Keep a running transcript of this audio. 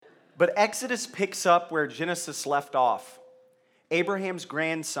But Exodus picks up where Genesis left off. Abraham's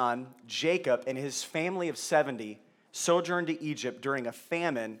grandson, Jacob, and his family of 70 sojourned to Egypt during a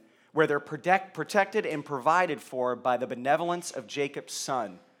famine where they're protected and provided for by the benevolence of Jacob's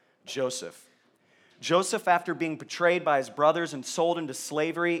son, Joseph. Joseph, after being betrayed by his brothers and sold into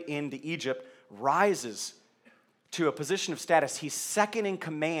slavery into Egypt, rises to a position of status. He's second in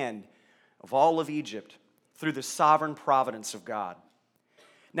command of all of Egypt through the sovereign providence of God.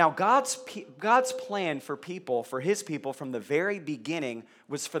 Now, God's plan for his people from the very beginning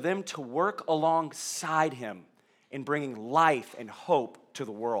was for them to work alongside him in bringing life and hope to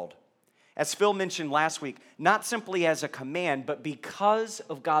the world. As Phil mentioned last week, not simply as a command, but because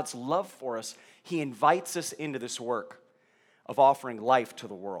of God's love for us, he invites us into this work of offering life to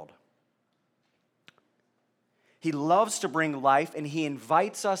the world. He loves to bring life, and he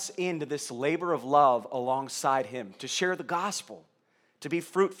invites us into this labor of love alongside him to share the gospel, to be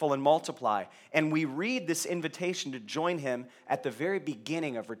fruitful and multiply. And we read this invitation to join him at the very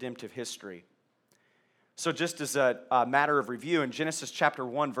beginning of redemptive history. So just as a matter of review, in Genesis chapter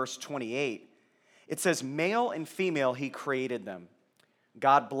 1, verse 28, it says, "Male and female he created them.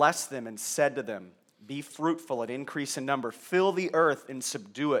 God blessed them and said to them, 'Be fruitful and increase in number, fill the earth and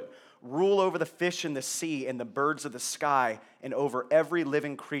subdue it. Rule over the fish in the sea and the birds of the sky and over every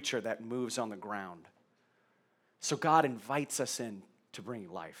living creature that moves on the ground.'" So God invites us in to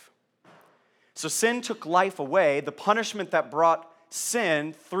bring life. So sin took life away. The punishment that brought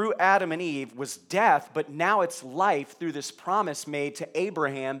sin through Adam and Eve was death, but now it's life through this promise made to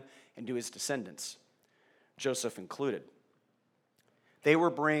Abraham and to his descendants, Joseph included. They were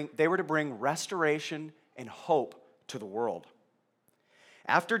to bring restoration and hope to the world.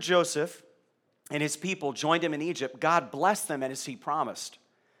 After Joseph and his people joined him in Egypt, God blessed them as he promised.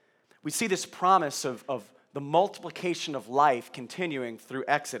 We see this promise of the multiplication of life continuing through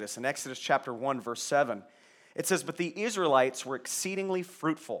Exodus. In Exodus chapter 1, verse 7, it says, "But the Israelites were exceedingly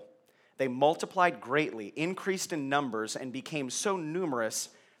fruitful. They multiplied greatly, increased in numbers, and became so numerous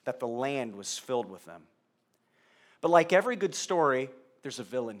that the land was filled with them." But like every good story, there's a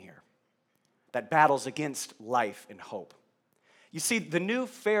villain here that battles against life and hope. You see, the new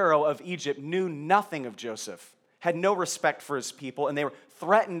Pharaoh of Egypt knew nothing of Joseph, had no respect for his people, and they were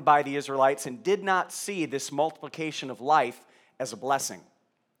threatened by the Israelites and did not see this multiplication of life as a blessing.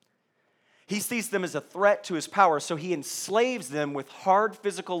 He sees them as a threat to his power, so he enslaves them with hard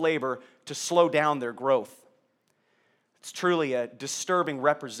physical labor to slow down their growth. It's truly a disturbing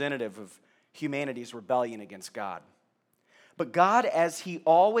representative of humanity's rebellion against God. But God, as he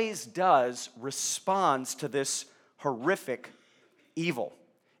always does, responds to this horrific evil.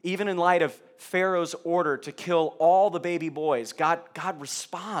 Even in light of Pharaoh's order to kill all the baby boys, God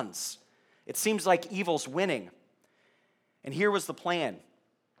responds. It seems like evil's winning. And here was the plan.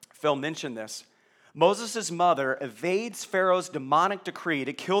 Phil mentioned this. Moses' mother evades Pharaoh's demonic decree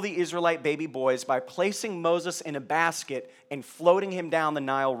to kill the Israelite baby boys by placing Moses in a basket and floating him down the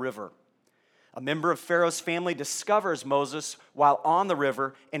Nile River. A member of Pharaoh's family discovers Moses while on the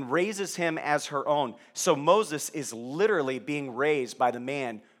river and raises him as her own. So Moses is literally being raised by the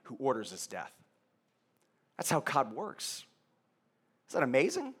man who orders his death. That's how God works. Is that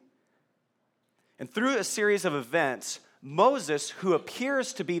amazing? And through a series of events, Moses, who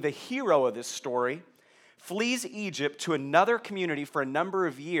appears to be the hero of this story, flees Egypt to another community for a number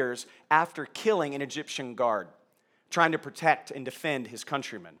of years after killing an Egyptian guard, trying to protect and defend his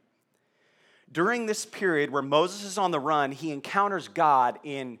countrymen. During this period where Moses is on the run, he encounters God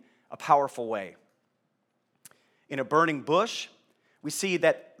in a powerful way. In a burning bush, we see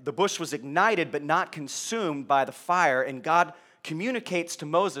that the bush was ignited but not consumed by the fire, and God communicates to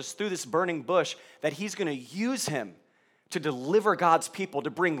Moses through this burning bush that he's going to use him to deliver God's people, to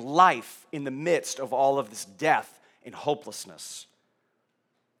bring life in the midst of all of this death and hopelessness.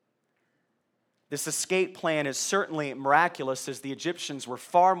 This escape plan is certainly miraculous, as the Egyptians were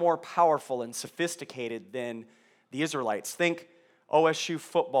far more powerful and sophisticated than the Israelites. Think OSU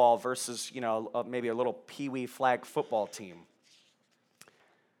football versus, maybe a little peewee flag football team.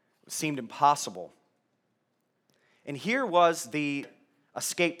 It seemed impossible. And here was the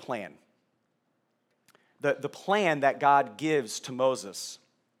escape plan. The plan that God gives to Moses.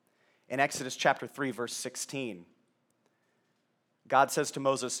 In Exodus chapter 3, verse 16, God says to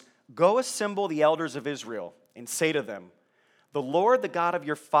Moses, "Go assemble the elders of Israel and say to them, 'The Lord, the God of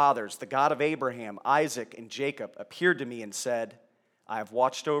your fathers, the God of Abraham, Isaac, and Jacob, appeared to me and said, I have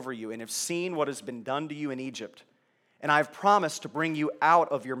watched over you and have seen what has been done to you in Egypt. And I have promised to bring you out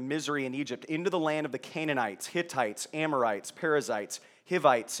of your misery in Egypt into the land of the Canaanites, Hittites, Amorites, Perizzites,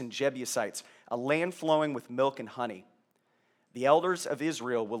 Hivites, and Jebusites, a land flowing with milk and honey. The elders of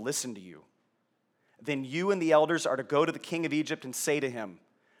Israel will listen to you. Then you and the elders are to go to the king of Egypt and say to him,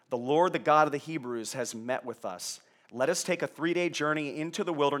 'The Lord, the God of the Hebrews, has met with us. Let us take a 3-day journey into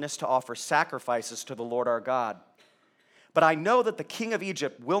the wilderness to offer sacrifices to the Lord our God. But I know that the king of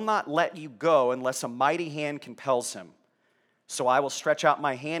Egypt will not let you go unless a mighty hand compels him. So I will stretch out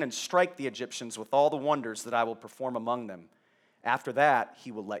my hand and strike the Egyptians with all the wonders that I will perform among them. After that,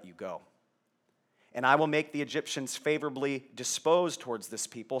 he will let you go. And I will make the Egyptians favorably disposed towards this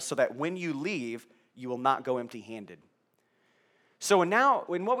people, so that when you leave, you will not go empty-handed.'" So now,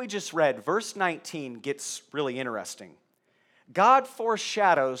 in what we just read, verse 19 gets really interesting. God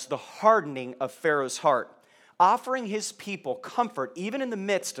foreshadows the hardening of Pharaoh's heart, offering his people comfort, even in the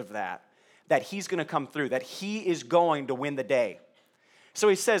midst of that he's going to come through, that he is going to win the day. So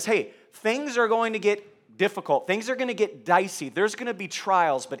he says, hey, things are going to get difficult. Things are going to get dicey. There's going to be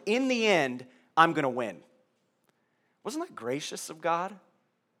trials, but in the end, I'm going to win. Wasn't that gracious of God?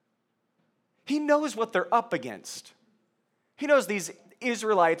 He knows what they're up against. He knows these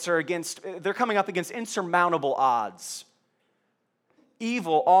Israelites they're coming up against insurmountable odds.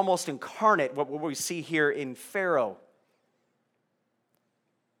 Evil almost incarnate, what we see here in Pharaoh.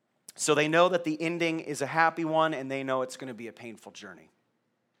 So they know that the ending is a happy one, and they know it's going to be a painful journey.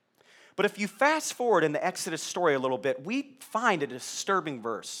 But if you fast forward in the Exodus story a little bit, we find a disturbing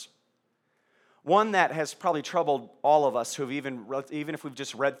verse. One that has probably troubled all of us even if we've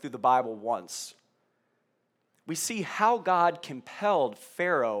just read through the Bible once. We see how God compelled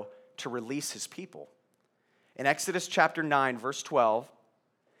Pharaoh to release his people. In Exodus chapter 9, verse 12,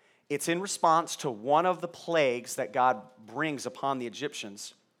 it's in response to one of the plagues that God brings upon the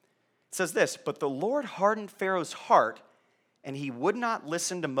Egyptians. It says this, "But the Lord hardened Pharaoh's heart, and he would not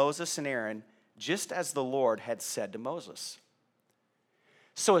listen to Moses and Aaron, just as the Lord had said to Moses."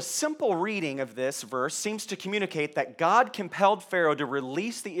 So a simple reading of this verse seems to communicate that God compelled Pharaoh to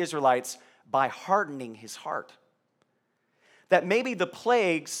release the Israelites by hardening his heart. That maybe the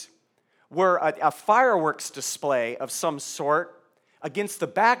plagues were a fireworks display of some sort against the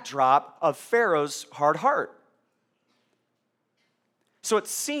backdrop of Pharaoh's hard heart. So it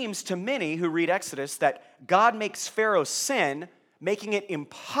seems to many who read Exodus that God makes Pharaoh sin, making it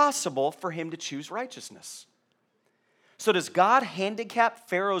impossible for him to choose righteousness. So does God handicap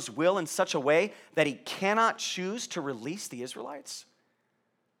Pharaoh's will in such a way that he cannot choose to release the Israelites?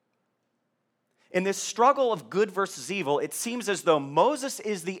 In this struggle of good versus evil, it seems as though Moses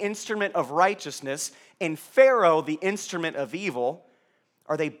is the instrument of righteousness and Pharaoh the instrument of evil.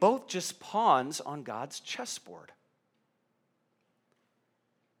 Are they both just pawns on God's chessboard?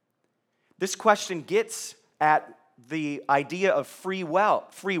 This question gets at the idea of free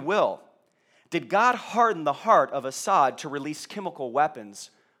will. Did God harden the heart of Assad to release chemical weapons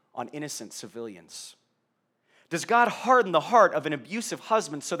on innocent civilians? Does God harden the heart of an abusive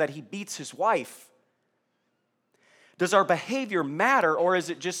husband so that he beats his wife? Does our behavior matter, or is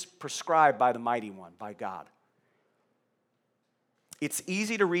it just prescribed by the Mighty One, by God? It's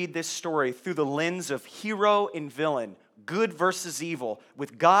easy to read this story through the lens of hero and villain, good versus evil,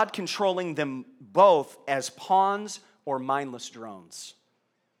 with God controlling them both as pawns or mindless drones.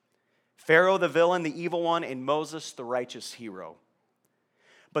 Pharaoh the villain, the evil one, and Moses the righteous hero.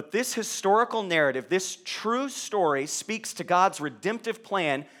 But this historical narrative, this true story, speaks to God's redemptive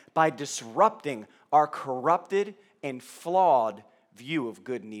plan by disrupting our corrupted and flawed view of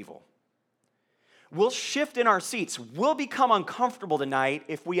good and evil. We'll shift in our seats. We'll become uncomfortable tonight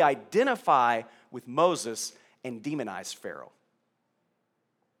if we identify with Moses and demonize Pharaoh.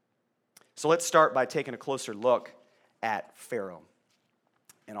 So let's start by taking a closer look at Pharaoh.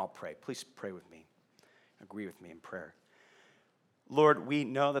 And I'll pray. Please pray with me. Agree with me in prayer. Lord, we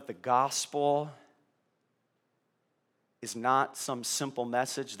know that the gospel is not some simple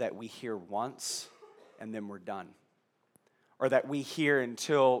message that we hear once and then we're done. Or that we hear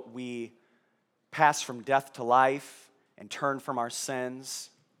until we pass from death to life and turn from our sins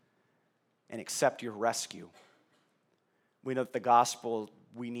and accept your rescue. We know that the gospel,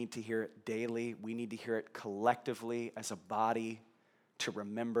 we need to hear it daily. We need to hear it collectively as a body to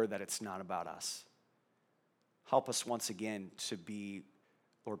remember that it's not about us. Help us once again to be,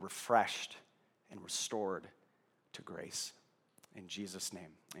 Lord, refreshed and restored to grace. In Jesus' name,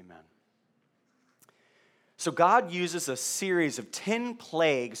 amen. So God uses a series of 10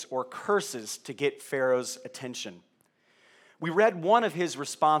 plagues or curses to get Pharaoh's attention. We read one of his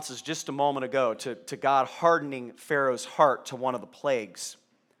responses just a moment ago to God hardening Pharaoh's heart to one of the plagues.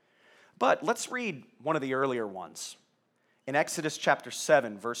 But let's read one of the earlier ones. In Exodus chapter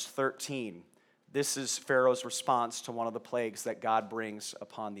 7, verse 13, this is Pharaoh's response to one of the plagues that God brings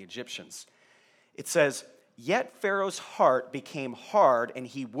upon the Egyptians. It says, Yet Pharaoh's heart became hard, and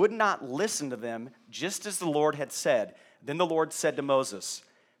he would not listen to them, just as the Lord had said. Then the Lord said to Moses,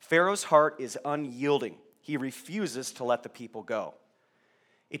 Pharaoh's heart is unyielding. He refuses to let the people go.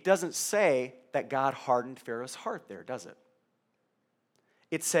 It doesn't say that God hardened Pharaoh's heart there, does it?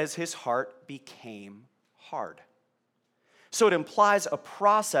 It says his heart became hard. So it implies a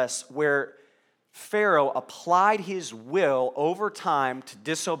process where Pharaoh applied his will over time to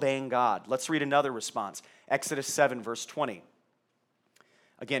disobeying God. Let's read another response. Exodus 7, verse 20.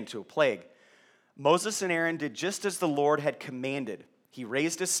 Again, to a plague. Moses and Aaron did just as the Lord had commanded. He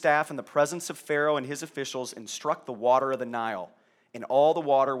raised his staff in the presence of Pharaoh and his officials and struck the water of the Nile, and all the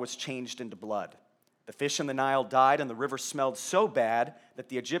water was changed into blood. The fish in the Nile died, and the river smelled so bad that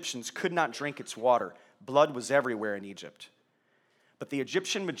the Egyptians could not drink its water. Blood was everywhere in Egypt. But the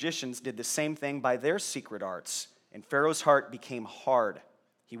Egyptian magicians did the same thing by their secret arts, and Pharaoh's heart became hard.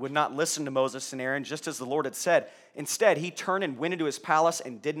 He would not listen to Moses and Aaron, just as the Lord had said. Instead, he turned and went into his palace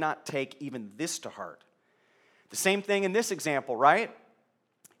and did not take even this to heart. The same thing in this example, right?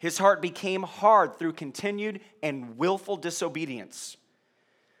 His heart became hard through continued and willful disobedience.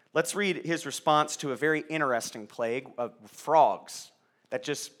 Let's read his response to a very interesting plague of frogs that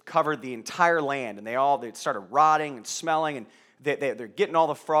just covered the entire land, and they started rotting and smelling, and they're getting all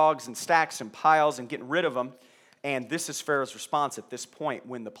the frogs in stacks and piles and getting rid of them. And this is Pharaoh's response at this point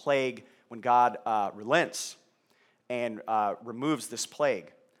when God relents and removes this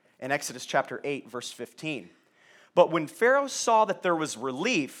plague. In Exodus chapter 8, verse 15. But when Pharaoh saw that there was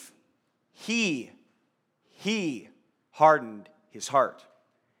relief, he hardened his heart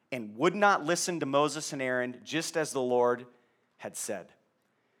and would not listen to Moses and Aaron, just as the Lord had said.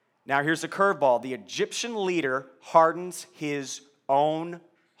 Now here's a curveball. The Egyptian leader hardens his own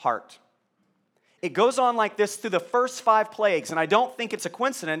heart. It goes on like this through the first 5 plagues, and I don't think it's a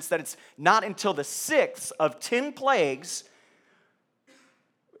coincidence that it's not until the 6th of 10 plagues,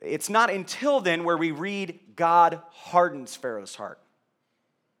 it's not until then where we read God hardens Pharaoh's heart.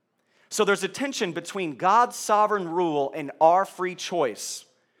 So there's a tension between God's sovereign rule and our free choice.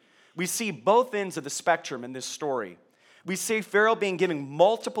 We see both ends of the spectrum in this story. We see Pharaoh being given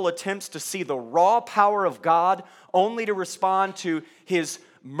multiple attempts to see the raw power of God, only to respond to his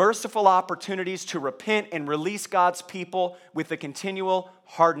merciful opportunities to repent and release God's people with the continual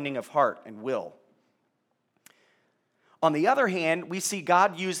hardening of heart and will. On the other hand, we see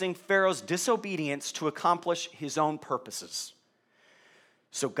God using Pharaoh's disobedience to accomplish his own purposes.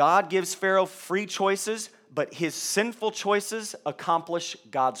 So God gives Pharaoh free choices, but his sinful choices accomplish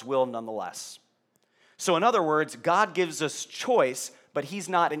God's will nonetheless. So in other words, God gives us choice, but he's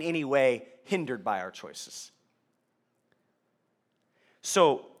not in any way hindered by our choices.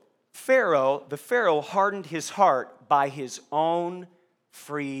 So the Pharaoh hardened his heart by his own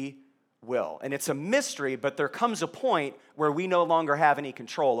free will. And it's a mystery, but there comes a point where we no longer have any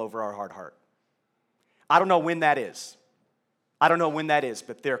control over our hard heart. I don't know when that is.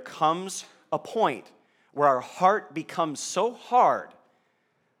 But there comes a point where our heart becomes so hard,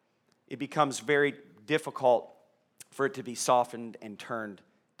 it becomes very difficult for it to be softened and turned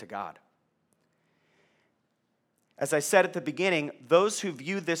to God. As I said at the beginning, those who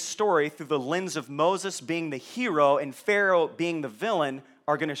view this story through the lens of Moses being the hero and Pharaoh being the villain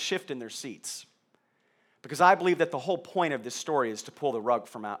are going to shift in their seats. Because I believe that the whole point of this story is to pull the rug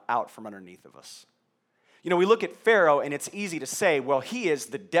out from underneath of us. You know, we look at Pharaoh and it's easy to say, well, he is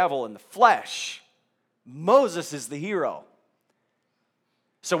the devil in the flesh. Moses is the hero.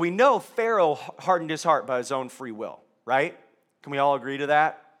 So we know Pharaoh hardened his heart by his own free will, right? Can we all agree to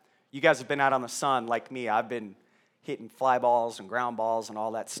that? You guys have been out on the sun like me. I've been hitting fly balls and ground balls and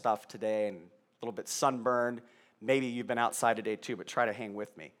all that stuff today and a little bit sunburned. Maybe you've been outside today too, but try to hang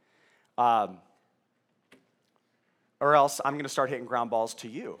with me. Or else I'm going to start hitting ground balls to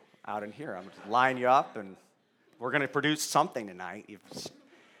you out in here. I'm going to line you up and we're going to produce something tonight.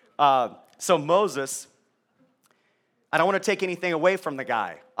 So Moses, I don't want to take anything away from the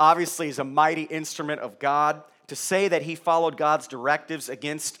guy. Obviously, he's a mighty instrument of God. To say that he followed God's directives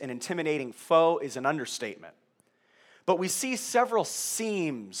against an intimidating foe is an understatement. But we see several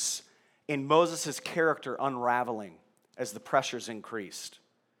seams in Moses' character unraveling as the pressures increased.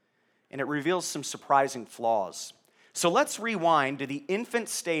 And it reveals some surprising flaws. So let's rewind to the infant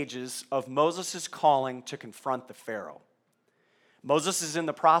stages of Moses' calling to confront the Pharaoh. Moses is in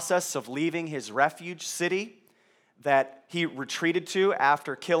the process of leaving his refuge city that he retreated to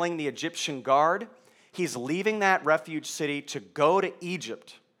after killing the Egyptian guard. He's leaving that refuge city to go to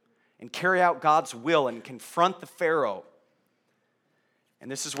Egypt and carry out God's will and confront the Pharaoh.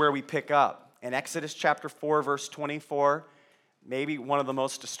 And this is where we pick up. In Exodus chapter 4, verse 24, maybe one of the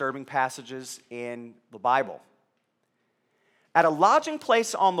most disturbing passages in the Bible. At a lodging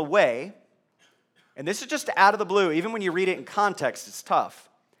place on the way, and this is just out of the blue, even when you read it in context, it's tough.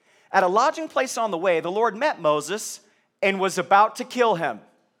 At a lodging place on the way, the Lord met Moses and was about to kill him.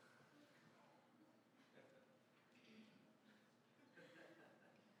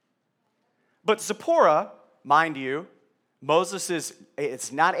 But Zipporah, mind you,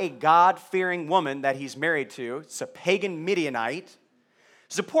 it's not a God-fearing woman that he's married to. It's a pagan Midianite.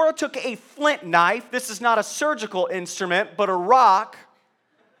 Zipporah took a flint knife. This is not a surgical instrument, but a rock.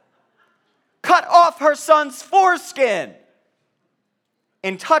 Cut off her son's foreskin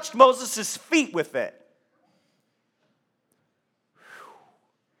and touched Moses' feet with it.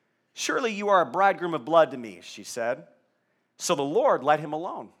 Surely you are a bridegroom of blood to me, she said. So the Lord let him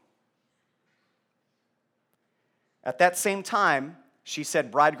alone. At that same time, she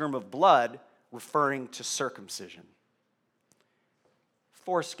said bridegroom of blood, referring to circumcision.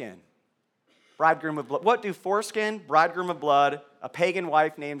 Foreskin, bridegroom of blood. What do foreskin, bridegroom of blood, a pagan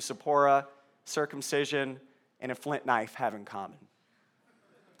wife named Zipporah, circumcision, and a flint knife have in common?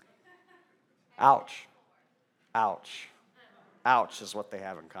 Ouch. Ouch. Ouch is what they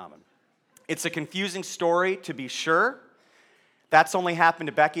have in common. It's a confusing story, to be sure. That's only happened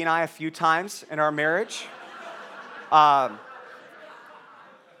to Becky and I a few times in our marriage. But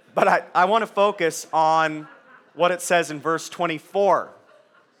I want to focus on what it says in verse 24.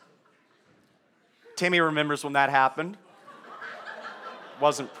 Timmy remembers when that happened.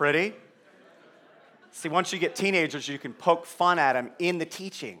 Wasn't pretty. See, once you get teenagers, you can poke fun at them in the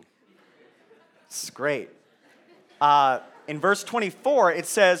teaching. It's great. In verse 24, it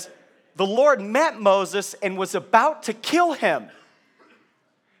says, the Lord met Moses and was about to kill him.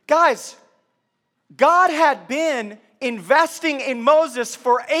 Guys, God had been investing in Moses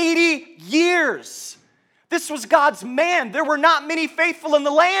for 80 years. This was God's man. There were not many faithful in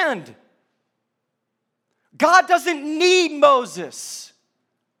the land. God doesn't need Moses.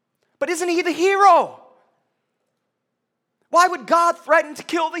 But isn't he the hero? Why would God threaten to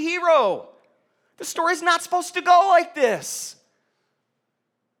kill the hero? The story's not supposed to go like this.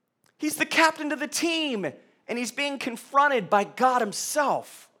 He's the captain of the team, and he's being confronted by God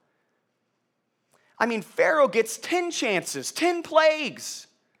himself. I mean, Pharaoh gets 10 chances, 10 plagues,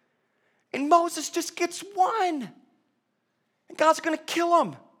 and Moses just gets one. And God's going to kill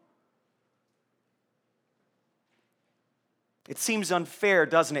him. It seems unfair,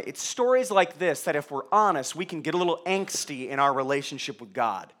 doesn't it? It's stories like this that, if we're honest, we can get a little angsty in our relationship with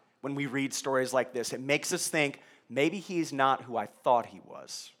God when we read stories like this. It makes us think, maybe he's not who I thought he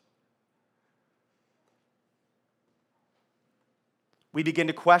was. We begin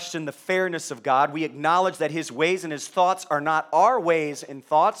to question the fairness of God. We acknowledge that his ways and his thoughts are not our ways and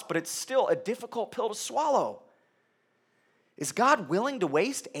thoughts, but it's still a difficult pill to swallow. Is God willing to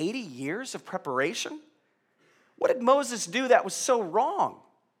waste 80 years of preparation? What did Moses do that was so wrong?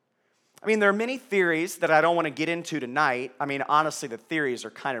 I mean, there are many theories that I don't want to get into tonight. I mean, honestly, the theories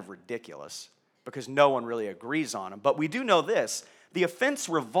are kind of ridiculous because no one really agrees on them. But we do know this. The offense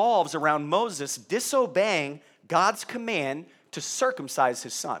revolves around Moses disobeying God's command to circumcise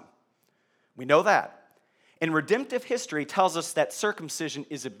his son. We know that. And redemptive history tells us that circumcision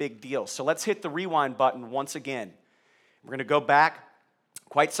is a big deal. So let's hit the rewind button once again. We're going to go back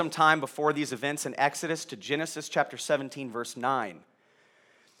quite some time before these events in Exodus to Genesis chapter 17, verse 9.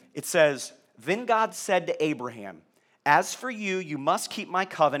 It says, then God said to Abraham, as for you, you must keep my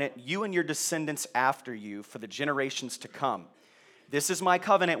covenant, you and your descendants after you, for the generations to come. This is my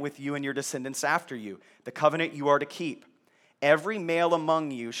covenant with you and your descendants after you, the covenant you are to keep. Every male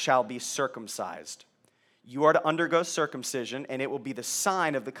among you shall be circumcised. You are to undergo circumcision, and it will be the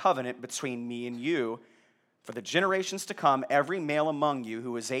sign of the covenant between me and you. For the generations to come, every male among you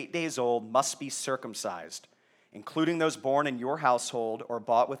who is 8 days old must be circumcised, including those born in your household or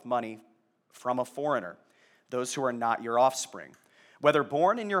bought with money from a foreigner, those who are not your offspring. Whether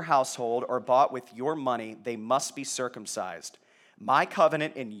born in your household or bought with your money, they must be circumcised. My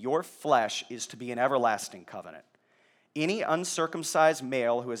covenant in your flesh is to be an everlasting covenant. Any uncircumcised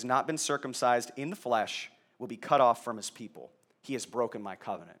male who has not been circumcised in the flesh will be cut off from his people. He has broken my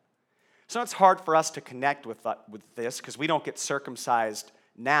covenant. So it's hard for us to connect with this because we don't get circumcised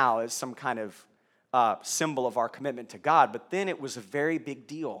now as some kind of symbol of our commitment to God. But then it was a very big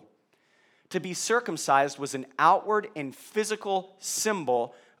deal. To be circumcised was an outward and physical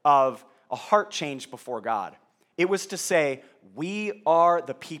symbol of a heart change before God. It was to say, we are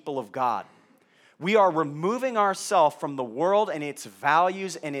the people of God. We are removing ourselves from the world and its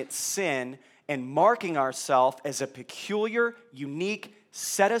values and its sin and marking ourselves as a peculiar, unique,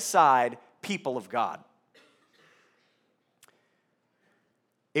 set-aside people of God.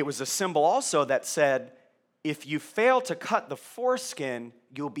 It was a symbol also that said, if you fail to cut the foreskin,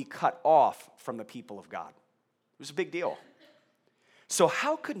 you'll be cut off from the people of God. It was a big deal. So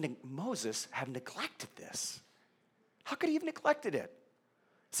how could Moses have neglected this? How could he have neglected it?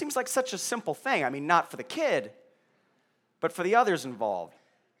 Seems like such a simple thing. I mean, not for the kid, but for the others involved.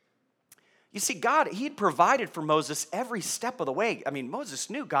 You see, God, he had provided for Moses every step of the way. I mean, Moses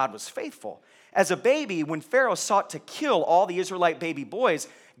knew God was faithful. As a baby, when Pharaoh sought to kill all the Israelite baby boys,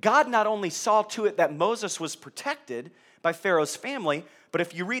 God not only saw to it that Moses was protected by Pharaoh's family, but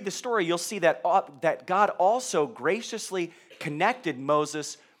if you read the story, you'll see that God also graciously connected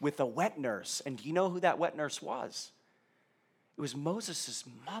Moses with a wet nurse. And do you know who that wet nurse was? It was Moses'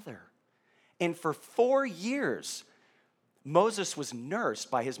 mother. And for 4 years, Moses was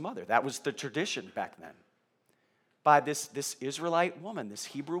nursed by his mother. That was the tradition back then. By this Israelite woman, this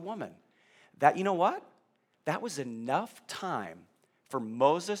Hebrew woman. That, you know what? That was enough time for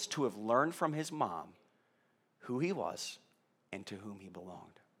Moses to have learned from his mom who he was and to whom he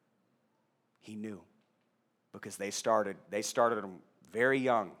belonged. He knew because they started him very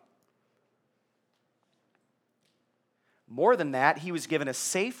young. More than that, he was given a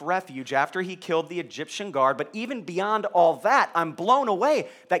safe refuge after he killed the Egyptian guard. But even beyond all that, I'm blown away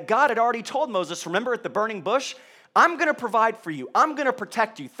that God had already told Moses, remember at the burning bush, I'm going to provide for you. I'm going to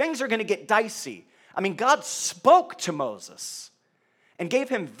protect you. Things are going to get dicey. I mean, God spoke to Moses and gave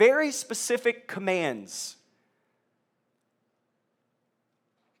him very specific commands.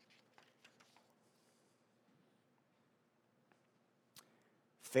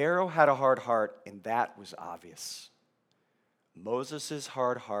 Pharaoh had a hard heart, and that was obvious. Moses'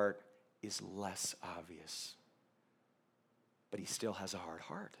 hard heart is less obvious, but he still has a hard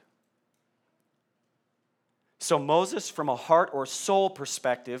heart. So Moses, from a heart or soul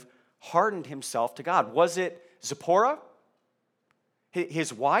perspective, hardened himself to God. Was it Zipporah,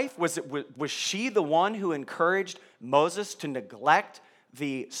 his wife? Was she the one who encouraged Moses to neglect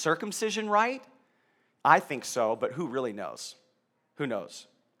the circumcision rite? I think so, but who really knows? Who knows?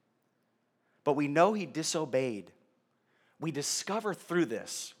 But we know he disobeyed. We discover through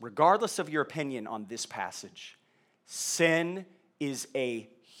this, regardless of your opinion on this passage, sin is a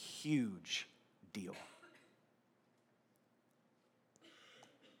huge deal.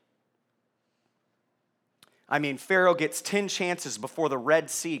 I mean, Pharaoh gets 10 chances before the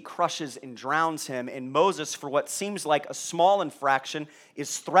Red Sea crushes and drowns him, and Moses, for what seems like a small infraction,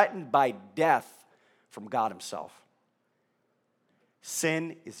 is threatened by death from God himself.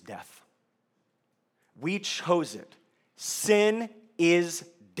 Sin is death. We chose it. Sin is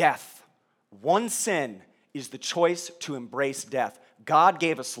death. One sin is the choice to embrace death. God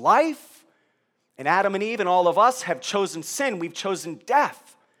gave us life, and Adam and Eve and all of us have chosen sin. We've chosen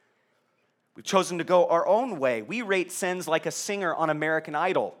death. We've chosen to go our own way. We rate sins like a singer on American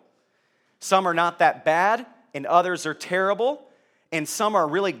Idol. Some are not that bad, and others are terrible, and some are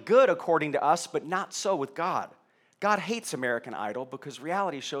really good according to us, but not so with God. God hates American Idol because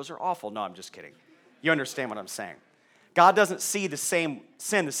reality shows are awful. No, I'm just kidding. You understand what I'm saying. God doesn't see the same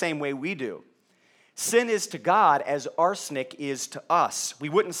sin the same way we do. Sin is to God as arsenic is to us. We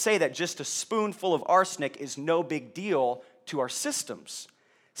wouldn't say that just a spoonful of arsenic is no big deal to our systems.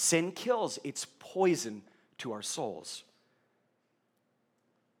 Sin kills. It's poison to our souls.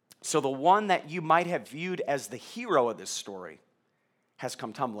 So the one that you might have viewed as the hero of this story has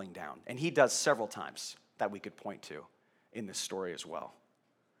come tumbling down. And he does several times that we could point to in this story as well.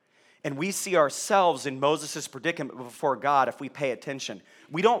 And we see ourselves in Moses' predicament before God if we pay attention.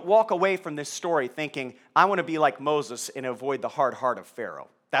 We don't walk away from this story thinking, I want to be like Moses and avoid the hard heart of Pharaoh.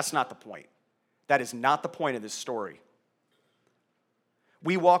 That's not the point. That is not the point of this story.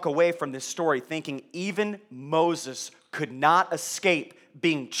 We walk away from this story thinking even Moses could not escape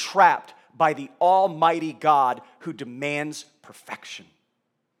being trapped by the Almighty God who demands perfection.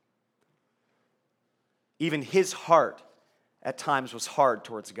 Even his heart at times was hard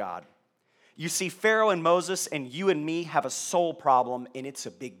towards God. You see, Pharaoh and Moses and you and me have a soul problem, and it's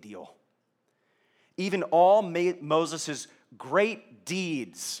a big deal. Even all Moses' great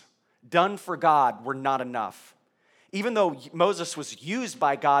deeds done for God were not enough. Even though Moses was used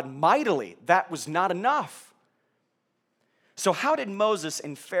by God mightily, that was not enough. So how did Moses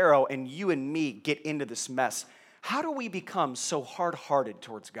and Pharaoh and you and me get into this mess? How do we become so hard-hearted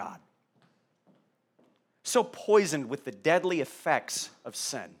towards God? So poisoned with the deadly effects of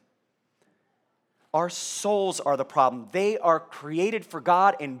sin. Our souls are the problem. They are created for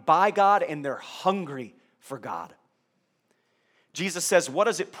God and by God, and they're hungry for God. Jesus says, what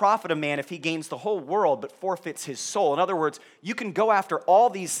does it profit a man if he gains the whole world but forfeits his soul? In other words, you can go after all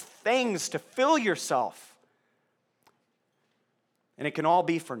these things to fill yourself. And it can all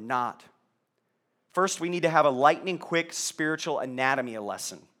be for naught. First, we need to have a lightning quick spiritual anatomy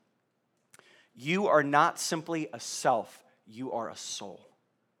lesson. You are not simply a self, you are a soul.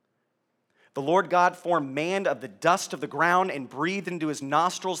 The Lord God formed man of the dust of the ground and breathed into his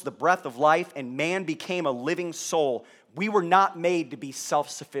nostrils the breath of life, and man became a living soul. We were not made to be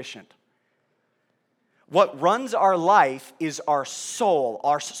self-sufficient. What runs our life is our soul.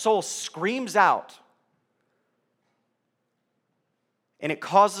 Our soul screams out, and it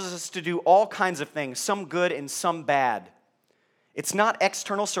causes us to do all kinds of things, some good and some bad. It's not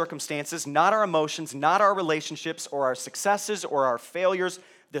external circumstances, not our emotions, not our relationships or our successes or our failures.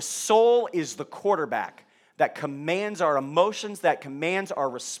 The soul is the quarterback that commands our emotions, that commands our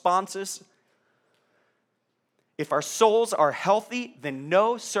responses. If our souls are healthy, then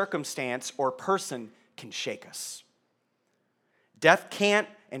no circumstance or person can shake us. Death can't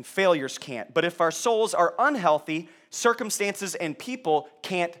and failures can't. But if our souls are unhealthy, circumstances and people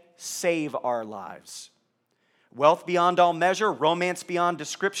can't save our lives. Wealth beyond all measure, romance beyond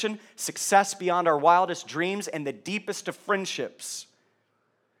description, success beyond our wildest dreams, and the deepest of friendships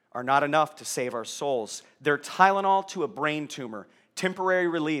are not enough to save our souls. They're Tylenol to a brain tumor, temporary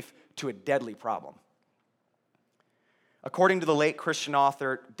relief to a deadly problem. According to the late Christian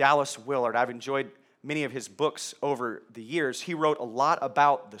author Dallas Willard, I've enjoyed many of his books over the years. He wrote a lot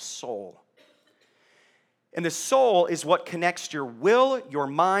about the soul. And the soul is what connects your will, your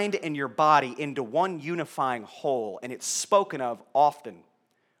mind, and your body into one unifying whole, and it's spoken of often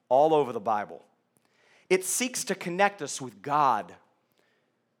all over the Bible. It seeks to connect us with God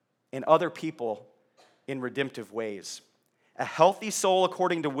and other people in redemptive ways. A healthy soul,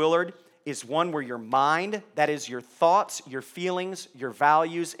 according to Willard, is one where your mind, that is your thoughts, your feelings, your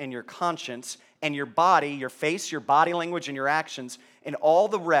values, and your conscience, and your body, your face, your body language, and your actions, and all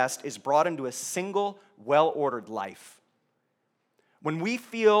the rest is brought into a single, well-ordered life. When we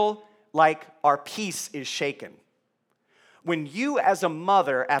feel like our peace is shaken, when you as a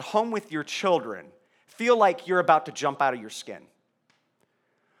mother at home with your children feel like you're about to jump out of your skin,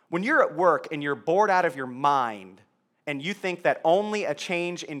 when you're at work and you're bored out of your mind and you think that only a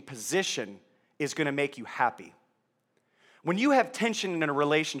change in position is going to make you happy, when you have tension in a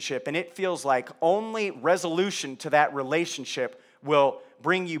relationship and it feels like only resolution to that relationship will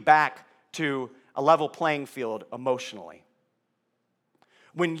bring you back to a level playing field emotionally,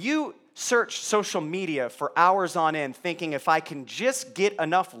 when you search social media for hours on end thinking if I can just get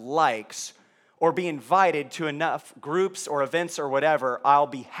enough likes or be invited to enough groups or events or whatever, I'll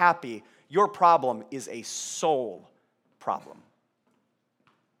be happy, your problem is a soul problem.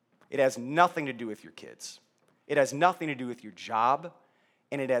 It has nothing to do with your kids. It has nothing to do with your job,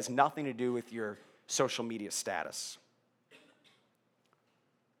 and it has nothing to do with your social media status.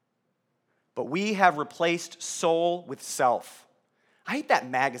 But we have replaced soul with self. I hate that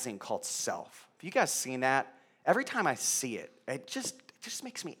magazine called Self. Have you guys seen that? Every time I see it, it just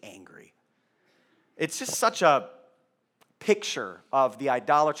makes me angry. It's just such a picture of the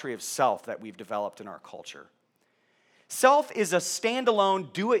idolatry of self that we've developed in our culture. Self is a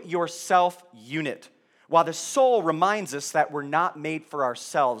standalone, do-it-yourself unit, while the soul reminds us that we're not made for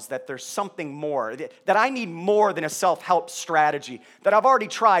ourselves, that there's something more, that I need more than a self-help strategy, that I've already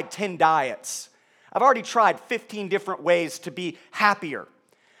tried 10 diets. I've already tried 15 different ways to be happier.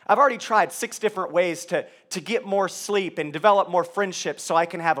 I've already tried 6 different ways to get more sleep and develop more friendships so I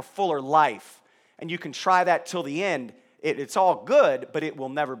can have a fuller life. And you can try that till the end. It's all good, but it will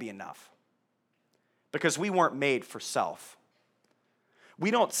never be enough. Because we weren't made for self.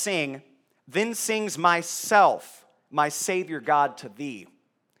 We don't sing, "Then sings myself, my Savior God to thee."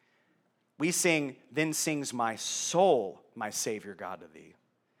 We sing, "Then sings my soul, my Savior God to thee."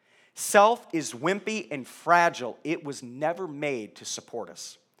 Self is wimpy and fragile. It was never made to support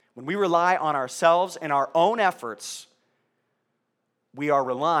us. When we rely on ourselves and our own efforts, we are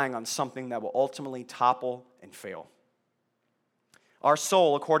relying on something that will ultimately topple and fail. Our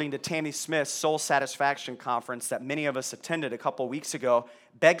soul, according to Tammy Smith's Soul Satisfaction Conference that many of us attended a couple weeks ago,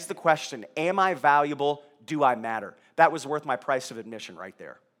 begs the question, am I valuable? Do I matter? That was worth my price of admission right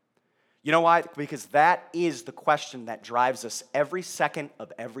there. You know why? Because that is the question that drives us every second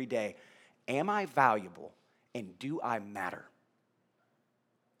of every day. Am I valuable and do I matter?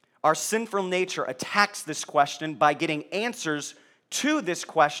 Our sinful nature attacks this question by getting answers to this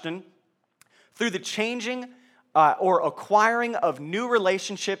question through the changing or acquiring of new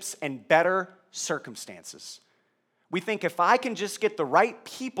relationships and better circumstances. We think if I can just get the right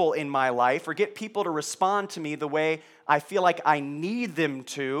people in my life or get people to respond to me the way I feel like I need them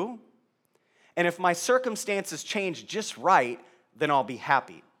to, and if my circumstances change just right, then I'll be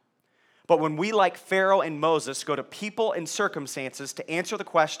happy. But when we, like Pharaoh and Moses, go to people and circumstances to answer the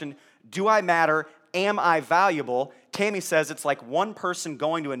question, do I matter? Am I valuable? Tammy says it's like one person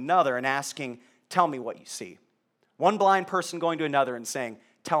going to another and asking, tell me what you see. One blind person going to another and saying,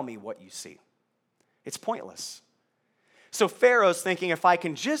 tell me what you see. It's pointless. So Pharaoh's thinking, if I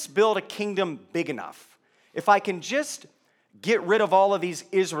can just build a kingdom big enough, if I can just get rid of all of these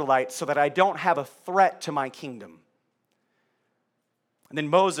Israelites so that I don't have a threat to my kingdom. And then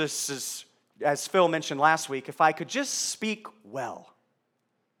Moses is, as Phil mentioned last week, if I could just speak well.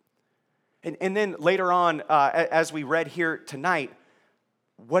 And then later on, as we read here tonight,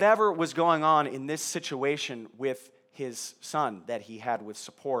 whatever was going on in this situation with his son that he had with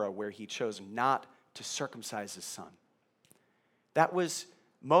Zipporah, where he chose not to circumcise his son, that was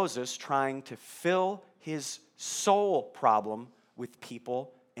Moses trying to fill his soul problem with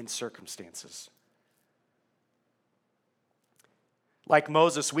people and circumstances. Like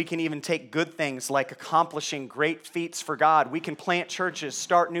Moses, we can even take good things like accomplishing great feats for God. We can plant churches,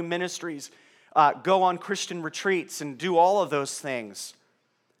 start new ministries, go on Christian retreats, and do all of those things.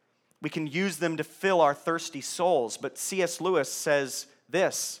 We can use them to fill our thirsty souls. But C.S. Lewis says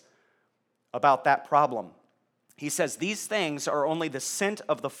this about that problem. He says, these things are only the scent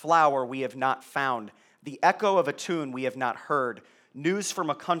of the flower we have not found, the echo of a tune we have not heard, news from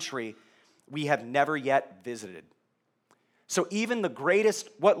a country we have never yet visited. So even the greatest,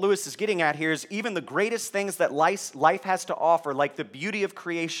 what Lewis is getting at here is even the greatest things that life has to offer, like the beauty of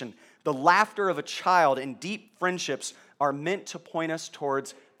creation, the laughter of a child, and deep friendships, are meant to point us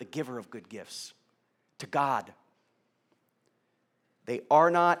towards the giver of good gifts, to God. They are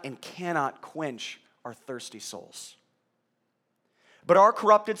not and cannot quench our thirsty souls. But our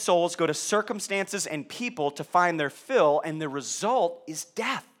corrupted souls go to circumstances and people to find their fill, and the result is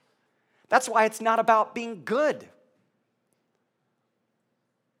death. That's why it's not about being good.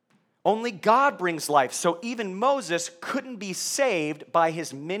 Only God brings life, so even Moses couldn't be saved by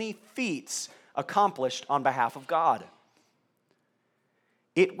his many feats accomplished on behalf of God.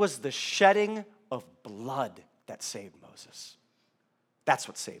 It was the shedding of blood that saved Moses. That's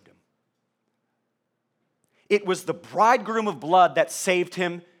what saved him. It was the bridegroom of blood that saved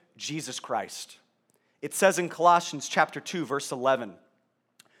him, Jesus Christ. It says in Colossians chapter 2, verse 11,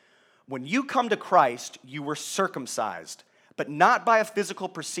 when you come to Christ, you were circumcised, but not by a physical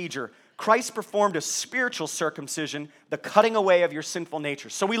procedure. Christ performed a spiritual circumcision, the cutting away of your sinful nature.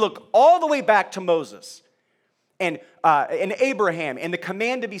 So we look all the way back to Moses and Abraham and the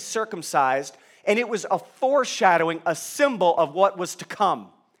command to be circumcised, and it was a foreshadowing, a symbol of what was to come.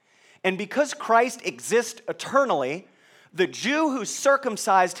 And because Christ exists eternally, the Jew who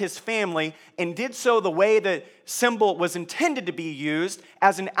circumcised his family and did so the way the symbol was intended to be used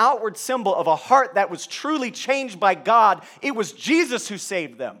as an outward symbol of a heart that was truly changed by God, it was Jesus who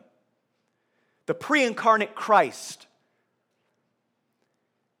saved them. The pre-incarnate Christ.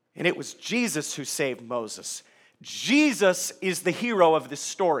 And it was Jesus who saved Moses. Jesus is the hero of this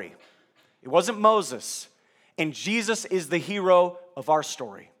story. It wasn't Moses. And Jesus is the hero of our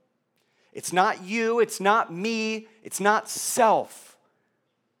story. It's not you, it's not me, it's not self.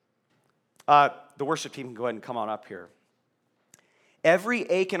 The worship team can go ahead and come on up here. Every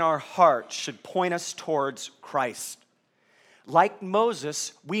ache in our heart should point us towards Christ. Like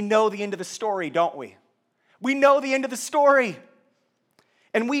Moses, we know the end of the story, don't we? We know the end of the story.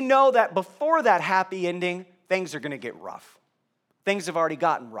 And we know that before that happy ending, things are going to get rough. Things have already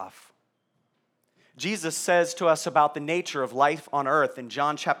gotten rough. Jesus says to us about the nature of life on earth in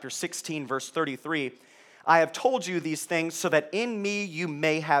John chapter 16, verse 33, I have told you these things so that in me you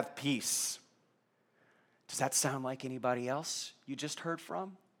may have peace. Does that sound like anybody else you just heard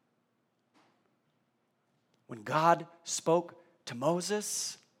from? When God spoke to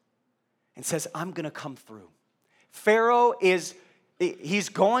Moses and says, I'm going to come through. Pharaoh he's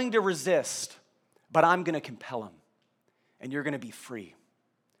going to resist, but I'm going to compel him, and you're going to be free.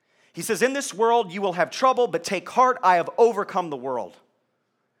 He says, in this world you will have trouble, but take heart, I have overcome the world.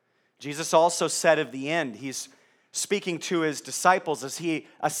 Jesus also said of the end, he's speaking to his disciples as he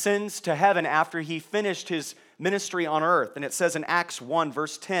ascends to heaven after he finished his ministry on earth. And it says in Acts 1,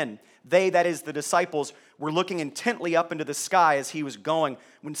 verse 10, they, that is the disciples, were looking intently up into the sky as he was going,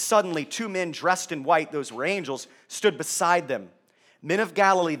 when suddenly 2 men dressed in white, those were angels, stood beside them. Men of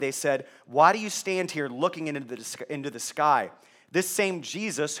Galilee, they said, why do you stand here looking into the sky? This same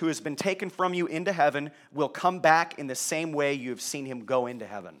Jesus who has been taken from you into heaven will come back in the same way you have seen him go into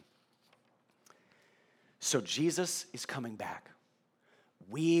heaven. So Jesus is coming back.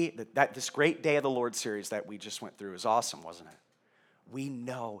 This great Day of the Lord series that we just went through is awesome, wasn't it? We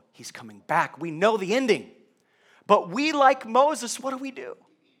know he's coming back. We know the ending. But we, like Moses, what do?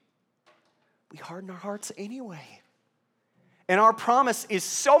 we harden our hearts anyway. And our promise is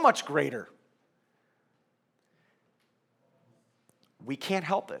so much greater. We can't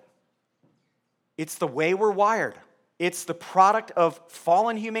help it. It's the way we're wired. It's the product of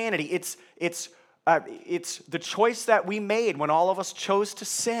fallen humanity. It's the choice that we made when all of us chose to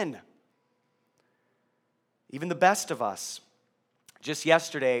sin. Even the best of us. Just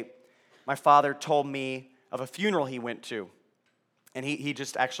yesterday, my father told me of a funeral he went to. And he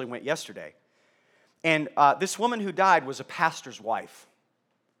just actually went yesterday. And this woman who died was a pastor's wife.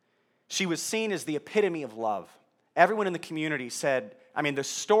 She was seen as the epitome of love. Everyone in the community said, the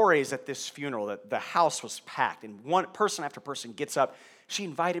stories at this funeral, that the house was packed, and one person after person gets up. She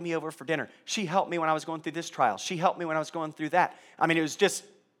invited me over for dinner. She helped me when I was going through this trial. She helped me when I was going through that. It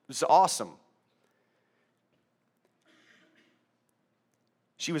was awesome.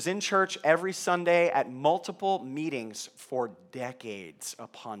 She was in church every Sunday at multiple meetings for decades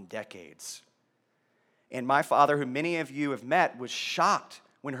upon decades. And my father, who many of you have met, was shocked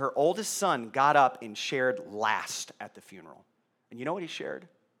when her oldest son got up and shared last at the funeral. And you know what he shared?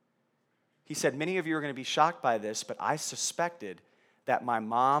 He said, many of you are going to be shocked by this, but I suspected that my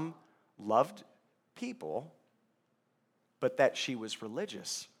mom loved people, but that she was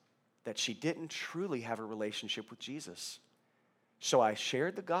religious, that she didn't truly have a relationship with Jesus. So I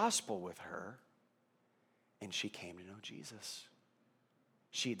shared the gospel with her, and she came to know Jesus.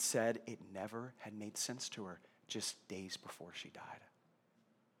 She had said it never had made sense to her just days before she died.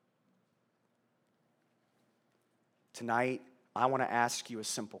 Tonight, I want to ask you a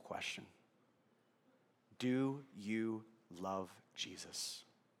simple question. Do you love Jesus?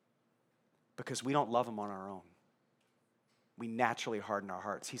 Because we don't love him on our own. We naturally harden our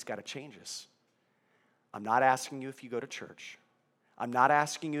hearts. He's got to change us. I'm not asking you if you go to church. I'm not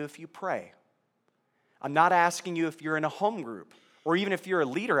asking you if you pray. I'm not asking you if you're in a home group or even if you're a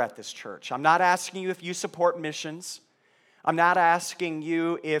leader at this church. I'm not asking you if you support missions. I'm not asking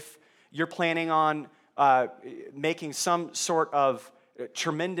you if you're planning on making some sort of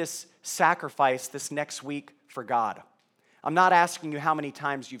tremendous sacrifice this next week for God. I'm not asking you how many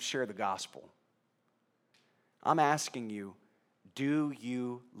times you've shared the gospel. I'm asking you, do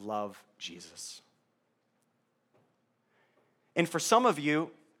you love Jesus? And for some of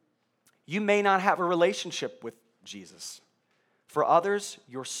you, you may not have a relationship with Jesus. For others,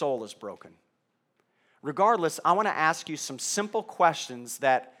 your soul is broken. Regardless, I want to ask you some simple questions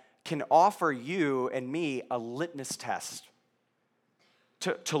that can offer you and me a litmus test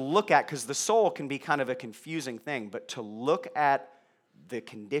to look at, because the soul can be kind of a confusing thing, but to look at the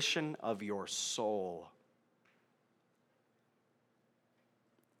condition of your soul.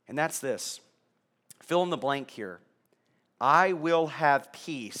 And that's this. Fill in the blank here. I will have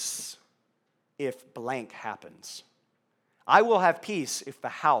peace if blank happens. I will have peace if the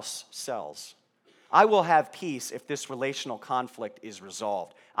house sells. I will have peace if this relational conflict is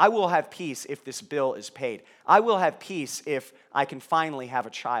resolved. I will have peace if this bill is paid. I will have peace if I can finally have a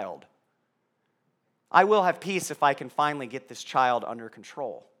child. I will have peace if I can finally get this child under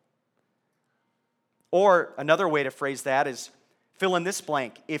control. Or another way to phrase that is fill in this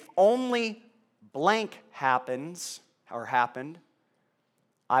blank. If only blank happens or happened,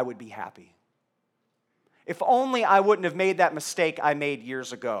 I would be happy. If only I wouldn't have made that mistake I made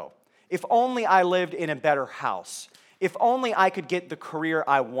years ago. If only I lived in a better house. If only I could get the career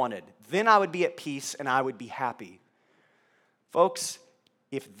I wanted. Then I would be at peace and I would be happy. Folks,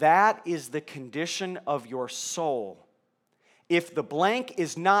 if that is the condition of your soul, if the blank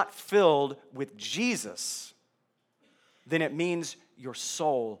is not filled with Jesus, then it means your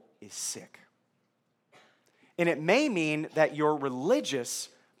soul is sick. And it may mean that you're religious,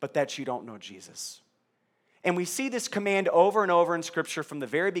 but that you don't know Jesus. And we see this command over and over in Scripture from the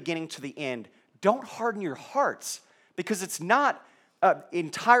very beginning to the end. Don't harden your hearts, because it's not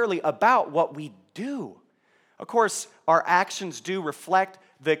entirely about what we do. Of course, our actions do reflect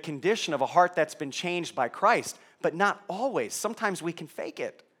the condition of a heart that's been changed by Christ, but not always. Sometimes we can fake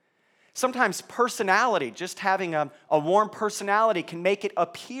it. Sometimes personality, just having a warm personality, can make it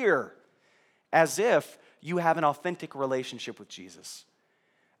appear as if you have an authentic relationship with Jesus.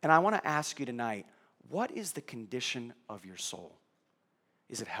 And I want to ask you tonight, what is the condition of your soul?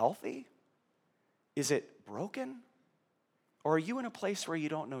 Is it healthy? Is it broken? Or are you in a place where you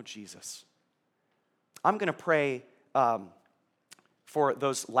don't know Jesus? I'm going to pray for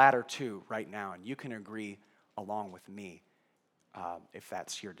those latter two right now, and you can agree along with me if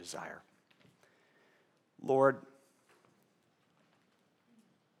that's your desire. Lord,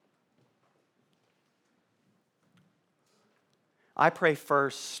 I pray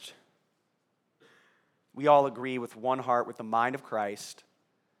first, we all agree with one heart, with the mind of Christ,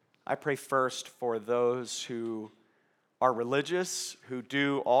 I pray first for those who are religious, who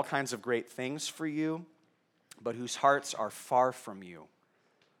do all kinds of great things for you, but whose hearts are far from you.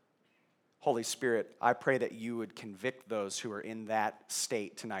 Holy Spirit, I pray that you would convict those who are in that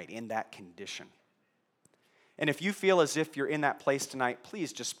state tonight, in that condition. And if you feel as if you're in that place tonight,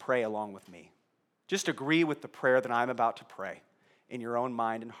 please just pray along with me. Just agree with the prayer that I'm about to pray in your own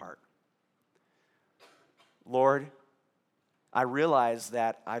mind and heart. Lord, I realize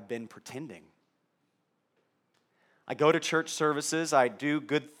that I've been pretending. I go to church services, I do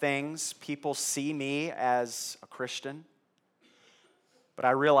good things, people see me as a Christian, but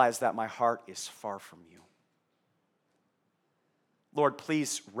I realize that my heart is far from you. Lord,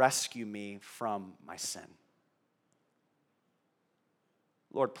 please rescue me from my sin.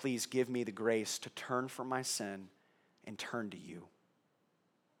 Lord, please give me the grace to turn from my sin and turn to you.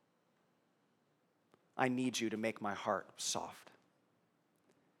 I need you to make my heart soft.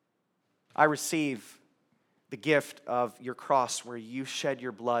 I receive the gift of your cross where you shed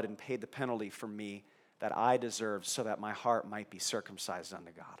your blood and paid the penalty for me that I deserve so that my heart might be circumcised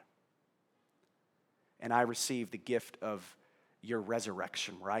unto God. And I receive the gift of your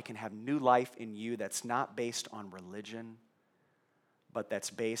resurrection where I can have new life in you that's not based on religion, but that's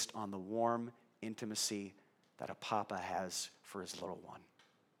based on the warm intimacy that a papa has for his little one.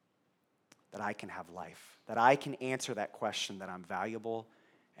 That I can have life, that I can answer that question that I'm valuable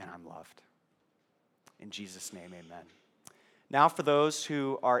and I'm loved. In Jesus' name, amen. Now for those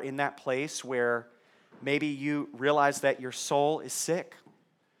who are in that place where maybe you realize that your soul is sick,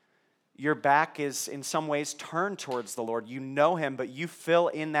 your back is in some ways turned towards the Lord. You know him, but you fill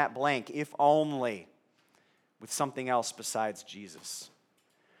in that blank, if only, with something else besides Jesus.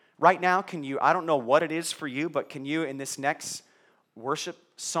 Right now, I don't know what it is for you, but can you, in this next worship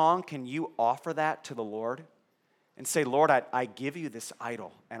song, can you offer that to the Lord and say, Lord, I give you this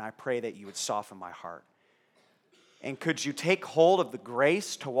idol, and I pray that you would soften my heart. And could you take hold of the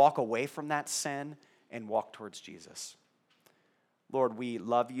grace to walk away from that sin and walk towards Jesus? Lord, we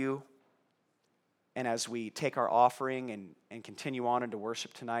love you. And as we take our offering and continue on into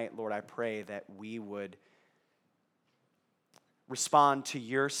worship tonight, Lord, I pray that we would respond to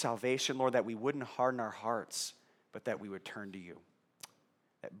your salvation, Lord, that we wouldn't harden our hearts, but that we would turn to you.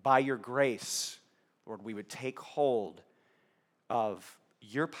 That by your grace, Lord, we would take hold of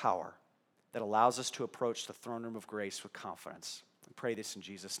your power that allows us to approach the throne room of grace with confidence. I pray this in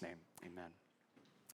Jesus' name. Amen.